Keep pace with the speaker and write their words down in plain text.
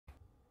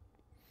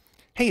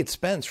Hey, it's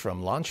Spence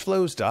from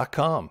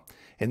LaunchFlows.com.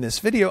 In this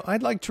video,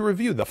 I'd like to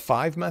review the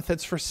 5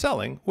 methods for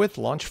selling with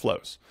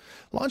LaunchFlows.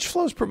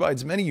 LaunchFlows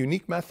provides many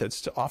unique methods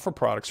to offer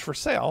products for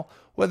sale,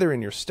 whether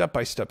in your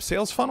step-by-step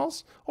sales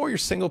funnels or your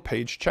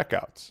single-page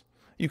checkouts.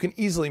 You can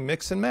easily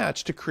mix and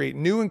match to create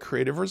new and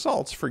creative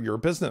results for your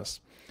business.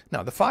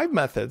 Now, the 5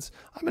 methods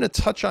I'm going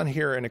to touch on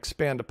here and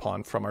expand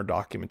upon from our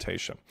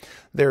documentation.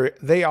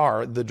 They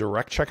are the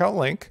direct checkout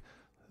link,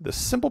 the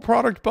simple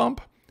product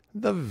bump,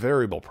 the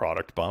variable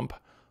product bump,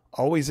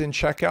 always in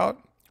checkout,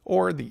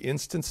 or the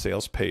instant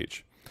sales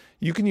page.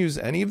 You can use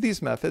any of these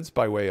methods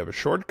by way of a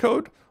short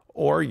code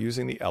or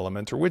using the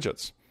Elementor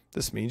widgets.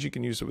 This means you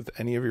can use it with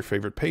any of your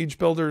favorite page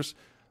builders,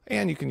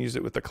 and you can use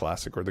it with the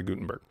Classic or the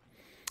Gutenberg.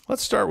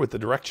 Let's start with the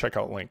direct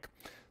checkout link.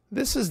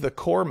 This is the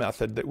core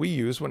method that we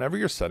use whenever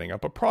you're setting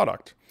up a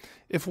product.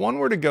 If one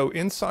were to go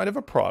inside of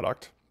a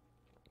product,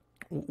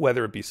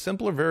 whether it be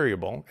simple or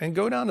variable, and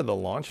go down to the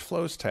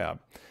LaunchFlows tab,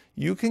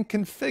 you can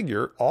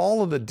configure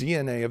all of the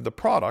DNA of the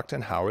product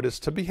and how it is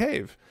to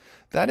behave.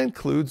 That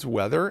includes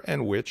whether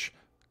and which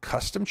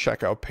custom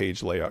checkout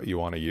page layout you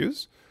want to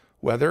use,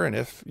 whether and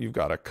if you've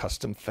got a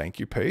custom thank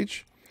you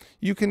page.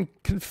 You can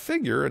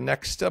configure a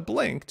next step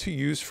link to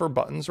use for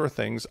buttons or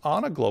things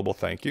on a global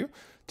thank you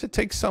to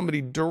take somebody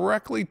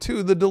directly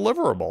to the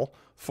deliverable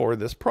for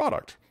this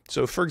product.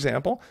 So for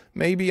example,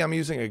 maybe I'm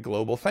using a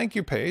global thank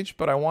you page,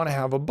 but I want to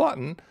have a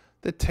button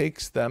that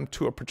takes them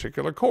to a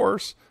particular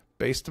course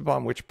based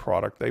upon which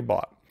product they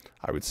bought.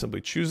 I would simply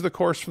choose the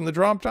course from the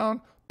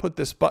dropdown, put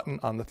this button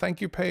on the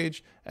thank you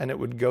page, and it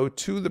would go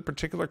to the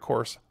particular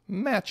course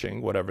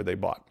matching whatever they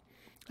bought.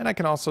 And I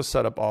can also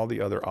set up all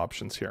the other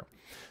options here.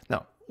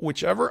 Now,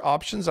 whichever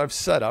options I've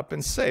set up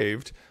and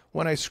saved,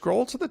 when I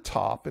scroll to the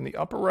top in the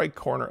upper right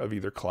corner of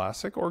either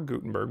Classic or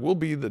Gutenberg will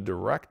be the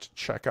direct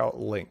checkout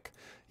link.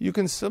 You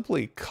can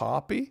simply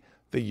copy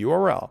the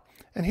URL.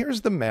 And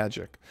here's the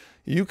magic.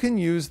 You can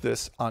use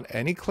this on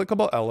any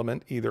clickable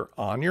element either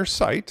on your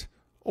site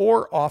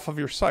or off of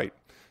your site.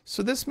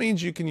 So this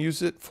means you can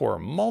use it for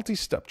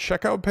multi-step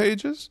checkout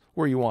pages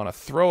where you want to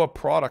throw a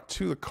product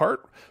to the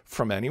cart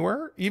from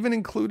anywhere, even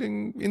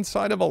including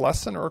inside of a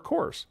lesson or a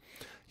course.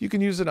 You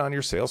can use it on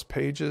your sales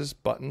pages,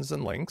 buttons,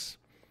 and links,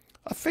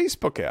 a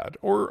Facebook ad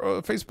or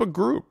a Facebook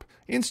group,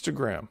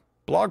 Instagram,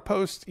 blog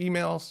posts,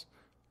 emails,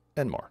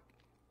 and more.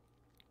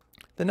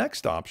 The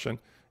next option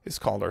is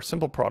called our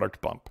simple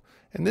product bump.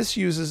 And this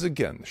uses,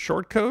 again, the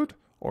short code,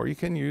 or you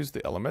can use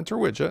the Elementor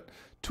widget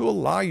to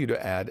allow you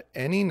to add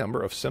any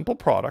number of simple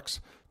products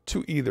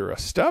to either a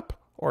step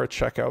or a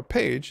checkout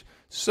page.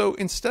 So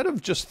instead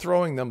of just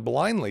throwing them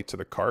blindly to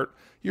the cart,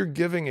 you're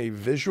giving a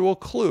visual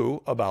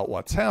clue about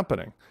what's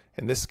happening.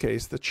 In this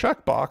case, the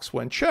checkbox,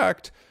 when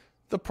checked,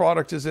 the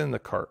product is in the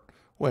cart.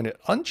 When it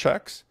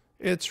unchecks,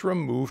 it's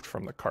removed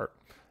from the cart.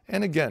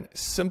 And again,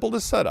 simple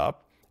to set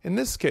up. In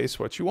this case,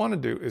 what you want to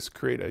do is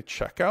create a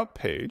checkout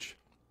page,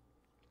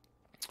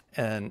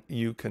 and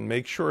you can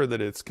make sure that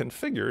it's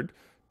configured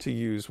to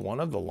use one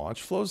of the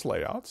LaunchFlows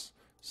layouts.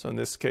 So in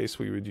this case,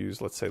 we would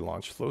use, let's say,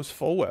 LaunchFlows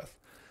full width.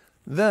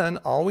 Then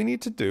all we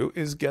need to do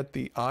is get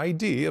the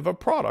ID of a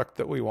product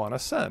that we want to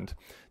send.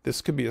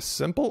 This could be a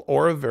simple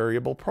or a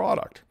variable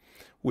product.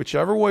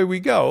 Whichever way we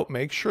go,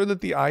 make sure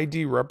that the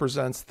ID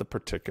represents the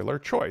particular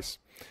choice.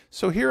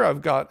 So here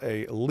I've got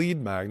a lead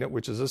magnet,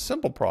 which is a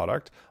simple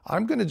product.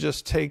 I'm going to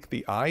just take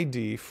the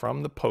ID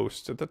from the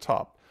post at the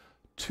top,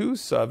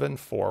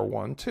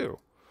 27412.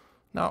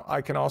 Now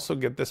I can also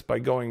get this by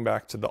going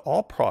back to the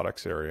all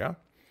products area,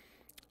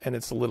 and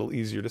it's a little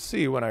easier to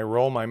see. When I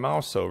roll my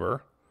mouse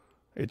over,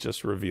 it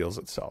just reveals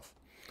itself.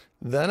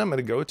 Then I'm going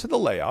to go to the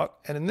layout,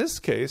 and in this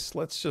case,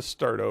 let's just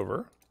start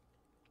over.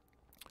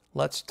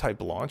 Let's type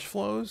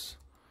LaunchFlows,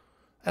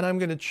 and I'm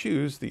going to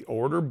choose the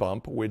order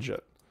bump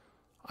widget.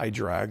 I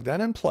drag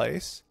that in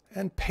place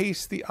and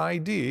paste the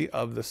ID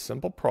of the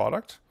simple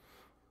product,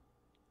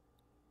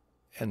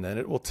 and then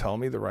it will tell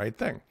me the right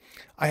thing.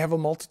 I have a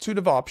multitude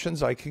of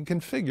options I can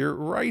configure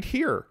right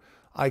here.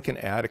 I can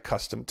add a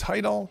custom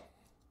title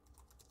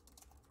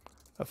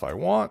if I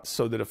want,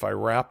 so that if I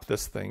wrap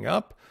this thing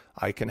up,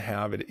 I can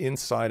have it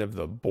inside of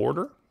the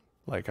border,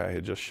 like I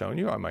had just shown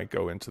you. I might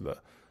go into the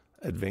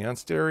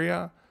advanced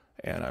area,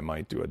 and I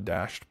might do a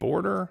dashed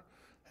border.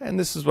 And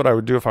this is what I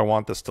would do if I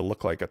want this to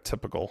look like a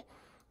typical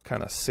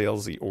kind of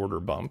salesy order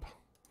bump.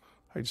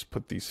 I just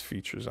put these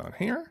features on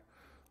here,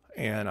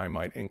 and I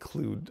might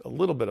include a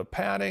little bit of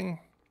padding.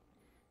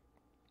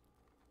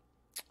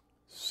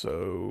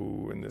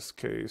 So in this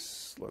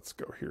case, let's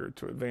go here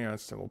to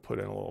advanced, and we'll put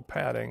in a little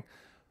padding.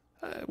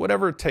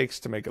 Whatever it takes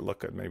to make it look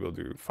good. Maybe we'll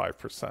do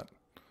 5%. That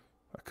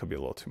could be a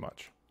little too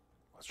much.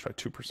 Let's try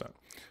 2%.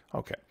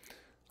 Okay.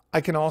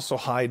 I can also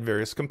hide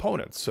various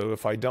components. So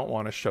if I don't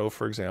want to show,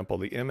 for example,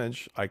 the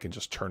image, I can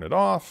just turn it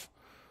off.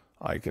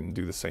 I can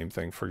do the same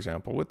thing, for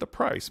example, with the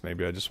price.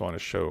 Maybe I just want to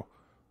show,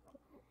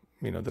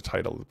 the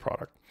title of the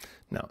product.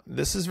 Now,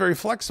 this is very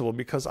flexible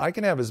because I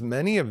can have as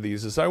many of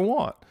these as I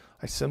want.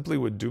 I simply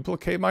would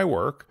duplicate my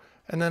work,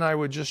 and then I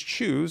would just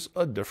choose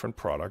a different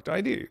product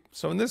ID.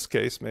 So in this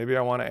case, maybe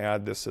I want to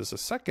add this as a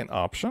second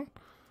option.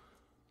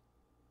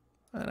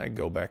 And I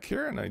go back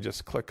here and I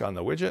just click on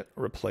the widget,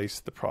 replace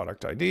the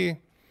product ID.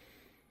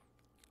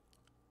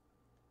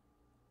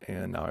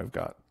 And now I've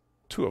got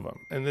two of them.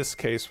 In this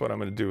case, what I'm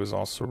going to do is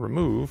also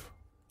remove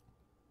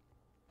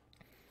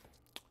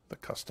the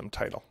custom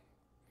title.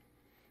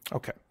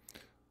 Okay.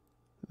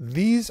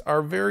 These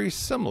are very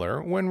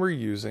similar when we're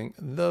using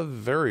the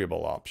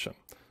variable option.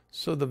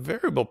 So the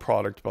variable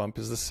product bump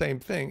is the same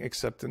thing,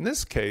 except in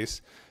this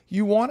case,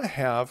 you want to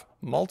have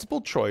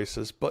multiple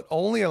choices, but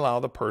only allow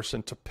the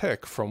person to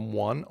pick from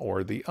one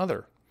or the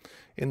other.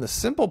 In the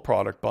simple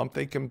product bump,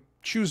 they can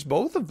choose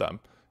both of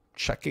them,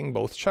 checking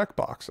both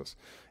checkboxes.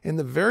 In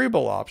the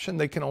variable option,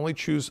 they can only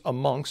choose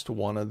amongst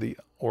one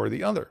or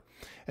the other.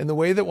 And the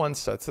way that one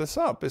sets this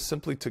up is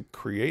simply to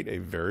create a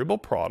variable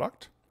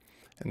product.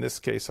 In this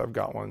case, I've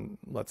got one,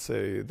 let's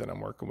say, that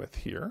I'm working with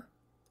here.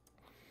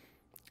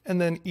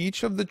 And then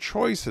each of the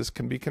choices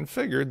can be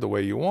configured the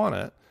way you want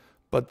it,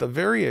 but the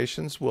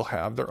variations will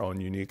have their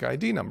own unique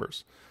ID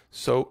numbers.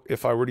 So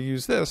if I were to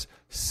use this,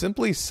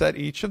 simply set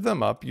each of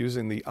them up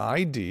using the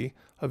ID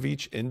of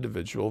each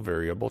individual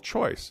variable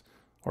choice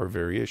or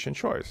variation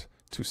choice,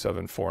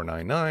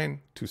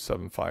 27499,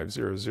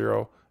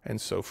 27500, and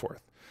so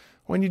forth.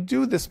 When you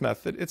do this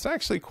method, it's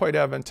actually quite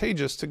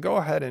advantageous to go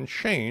ahead and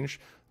change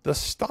the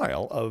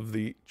style of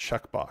the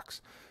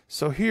checkbox.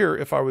 So here,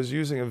 if I was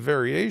using a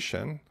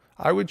variation,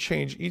 I would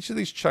change each of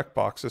these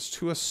checkboxes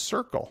to a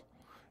circle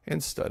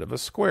instead of a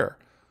square.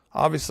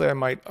 Obviously, I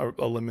might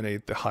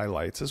eliminate the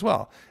highlights as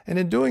well. And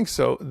in doing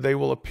so, they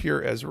will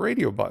appear as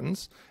radio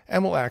buttons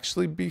and will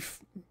actually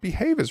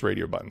behave as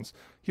radio buttons.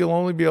 You'll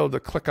only be able to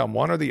click on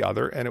one or the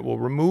other, and it will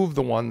remove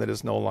the one that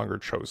is no longer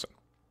chosen.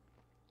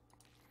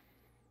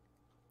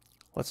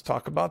 Let's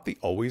talk about the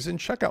always in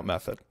checkout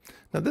method.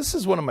 Now, this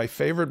is one of my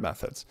favorite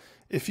methods.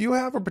 If you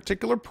have a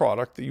particular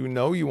product that you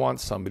know you want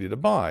somebody to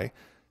buy,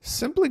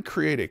 simply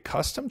create a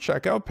custom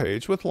checkout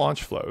page with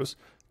LaunchFlows,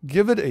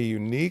 give it a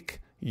unique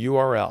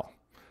URL.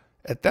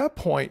 At that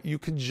point, you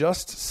can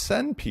just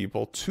send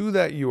people to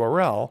that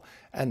URL,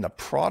 and the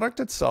product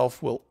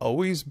itself will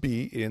always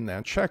be in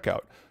that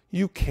checkout.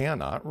 You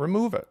cannot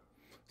remove it.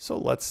 So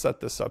let's set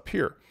this up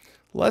here.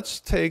 Let's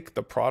take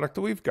the product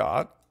that we've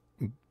got,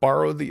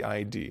 borrow the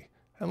ID,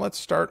 and let's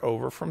start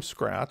over from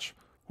scratch,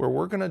 where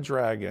we're going to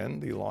drag in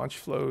the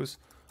LaunchFlows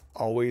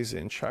always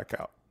in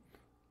checkout.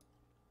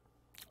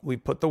 We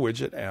put the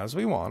widget as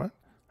we want it,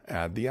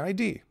 add the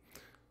ID.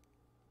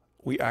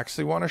 We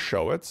actually want to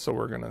show it, so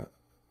we're going to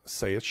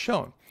say it's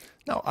shown.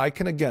 Now, I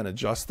can again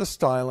adjust the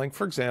styling,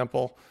 for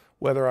example,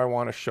 whether I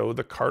want to show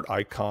the cart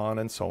icon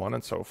and so on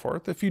and so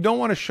forth. If you don't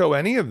want to show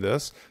any of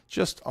this,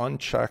 just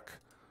uncheck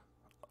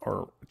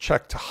or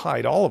check to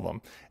hide all of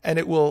them, and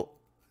it will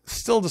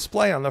still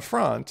display on the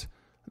front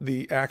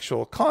the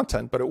actual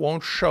content, but it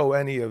won't show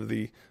any of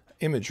the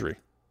imagery.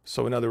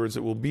 So in other words,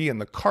 it will be in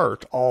the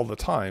cart all the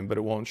time, but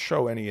it won't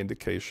show any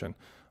indication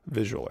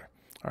visually.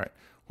 All right.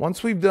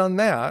 Once we've done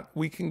that,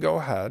 we can go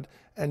ahead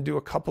and do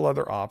a couple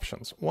other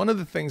options. One of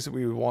the things that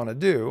we would want to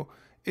do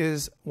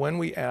is when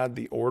we add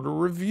the order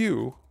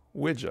review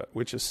widget,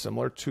 which is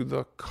similar to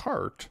the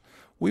cart,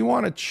 we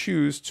want to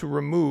choose to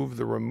remove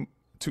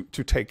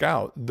to take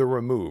out the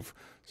remove.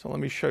 So let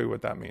me show you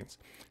what that means.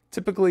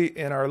 Typically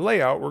in our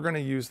layout, we're going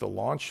to use the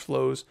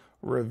LaunchFlows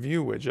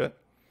review widget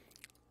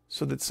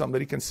so that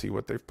somebody can see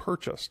what they've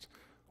purchased.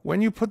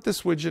 When you put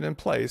this widget in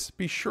place,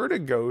 be sure to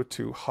go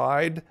to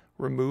hide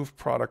remove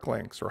product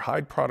links or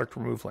hide product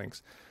remove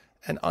links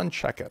and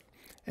uncheck it.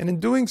 And in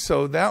doing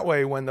so, that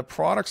way when the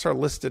products are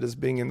listed as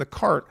being in the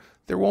cart,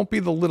 there won't be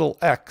the little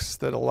X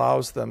that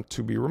allows them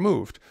to be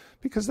removed,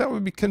 because that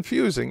would be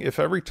confusing if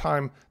every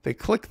time they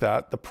click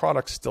that, the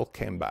product still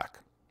came back.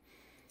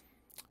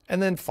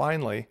 And then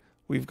finally,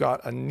 we've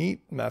got a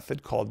neat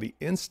method called the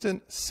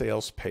instant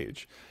sales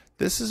page.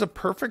 This is a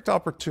perfect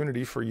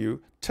opportunity for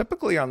you,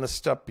 typically on the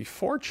step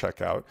before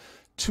checkout,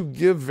 to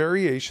give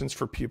variations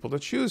for people to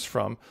choose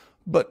from,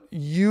 but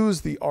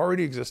use the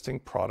already existing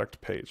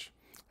product page.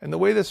 And the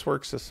way this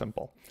works is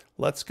simple.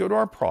 Let's go to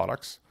our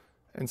products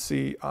and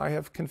see I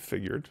have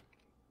configured,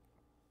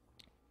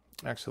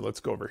 actually let's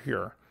go over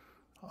here.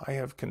 I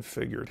have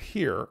configured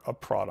here a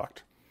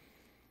product.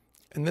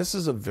 And this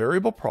is a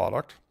variable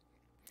product,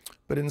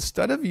 but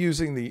instead of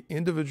using the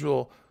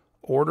individual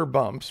order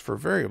bumps for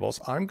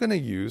variables, I'm going to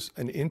use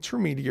an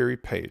intermediary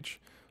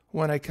page.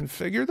 When I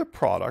configure the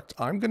product,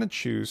 I'm going to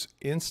choose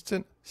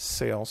instant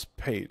sales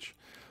page.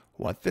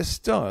 What this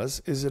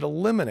does is it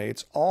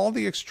eliminates all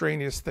the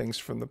extraneous things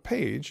from the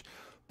page,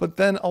 but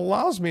then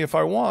allows me, if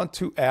I want,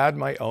 to add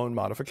my own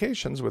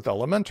modifications with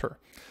Elementor.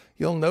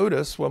 You'll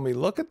notice when we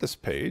look at this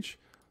page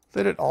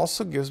that it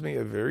also gives me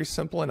a very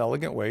simple and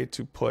elegant way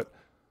to put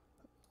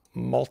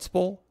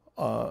multiple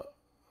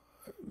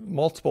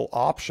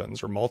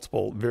options or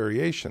multiple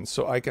variations.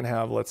 So I can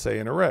have, let's say,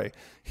 an array.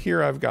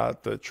 Here I've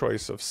got the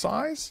choice of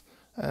size,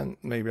 and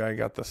maybe I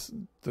got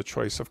the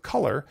choice of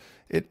color.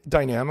 It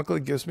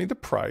dynamically gives me the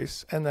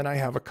price, and then I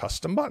have a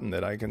custom button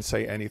that I can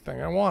say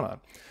anything I want on.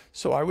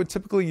 So I would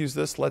typically use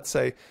this, let's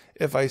say,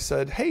 if I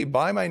said, hey,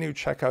 buy my new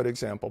checkout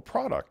example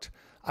product,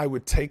 I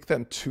would take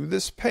them to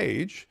this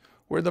page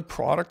where the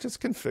product is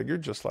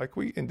configured just like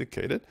we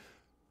indicated,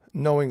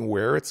 knowing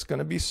where it's going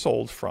to be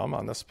sold from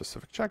on the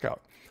specific checkout.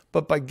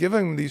 But by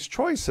giving them these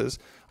choices,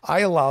 I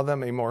allow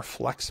them a more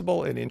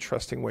flexible and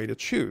interesting way to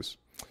choose.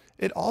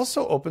 It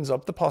also opens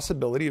up the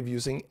possibility of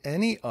using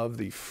any of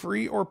the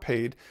free or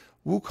paid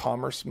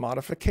WooCommerce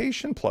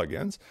modification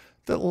plugins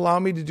that allow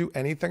me to do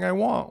anything I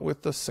want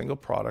with the single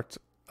product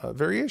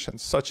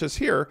variations, such as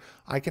here,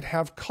 I can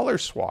have color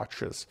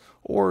swatches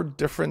or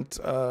different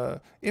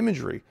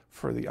imagery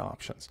for the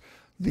options.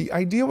 The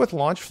idea with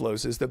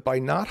LaunchFlows is that by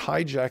not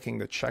hijacking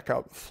the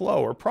checkout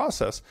flow or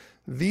process,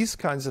 these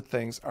kinds of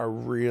things are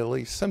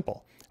really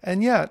simple.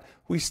 And yet,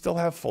 we still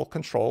have full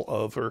control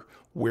over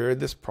where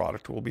this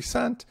product will be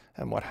sent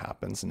and what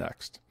happens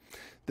next.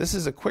 This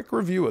is a quick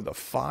review of the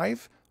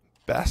 5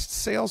 best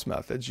sales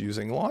methods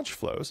using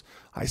LaunchFlows.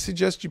 I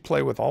suggest you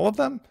play with all of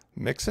them,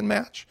 mix and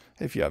match.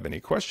 If you have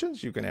any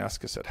questions, you can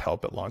ask us at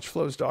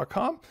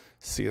help@launchflows.com,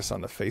 see us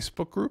on the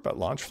Facebook group at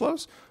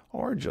LaunchFlows,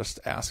 or just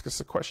ask us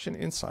a question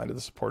inside of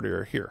the support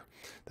area here.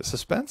 This is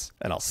Spence,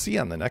 and I'll see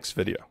you on the next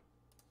video.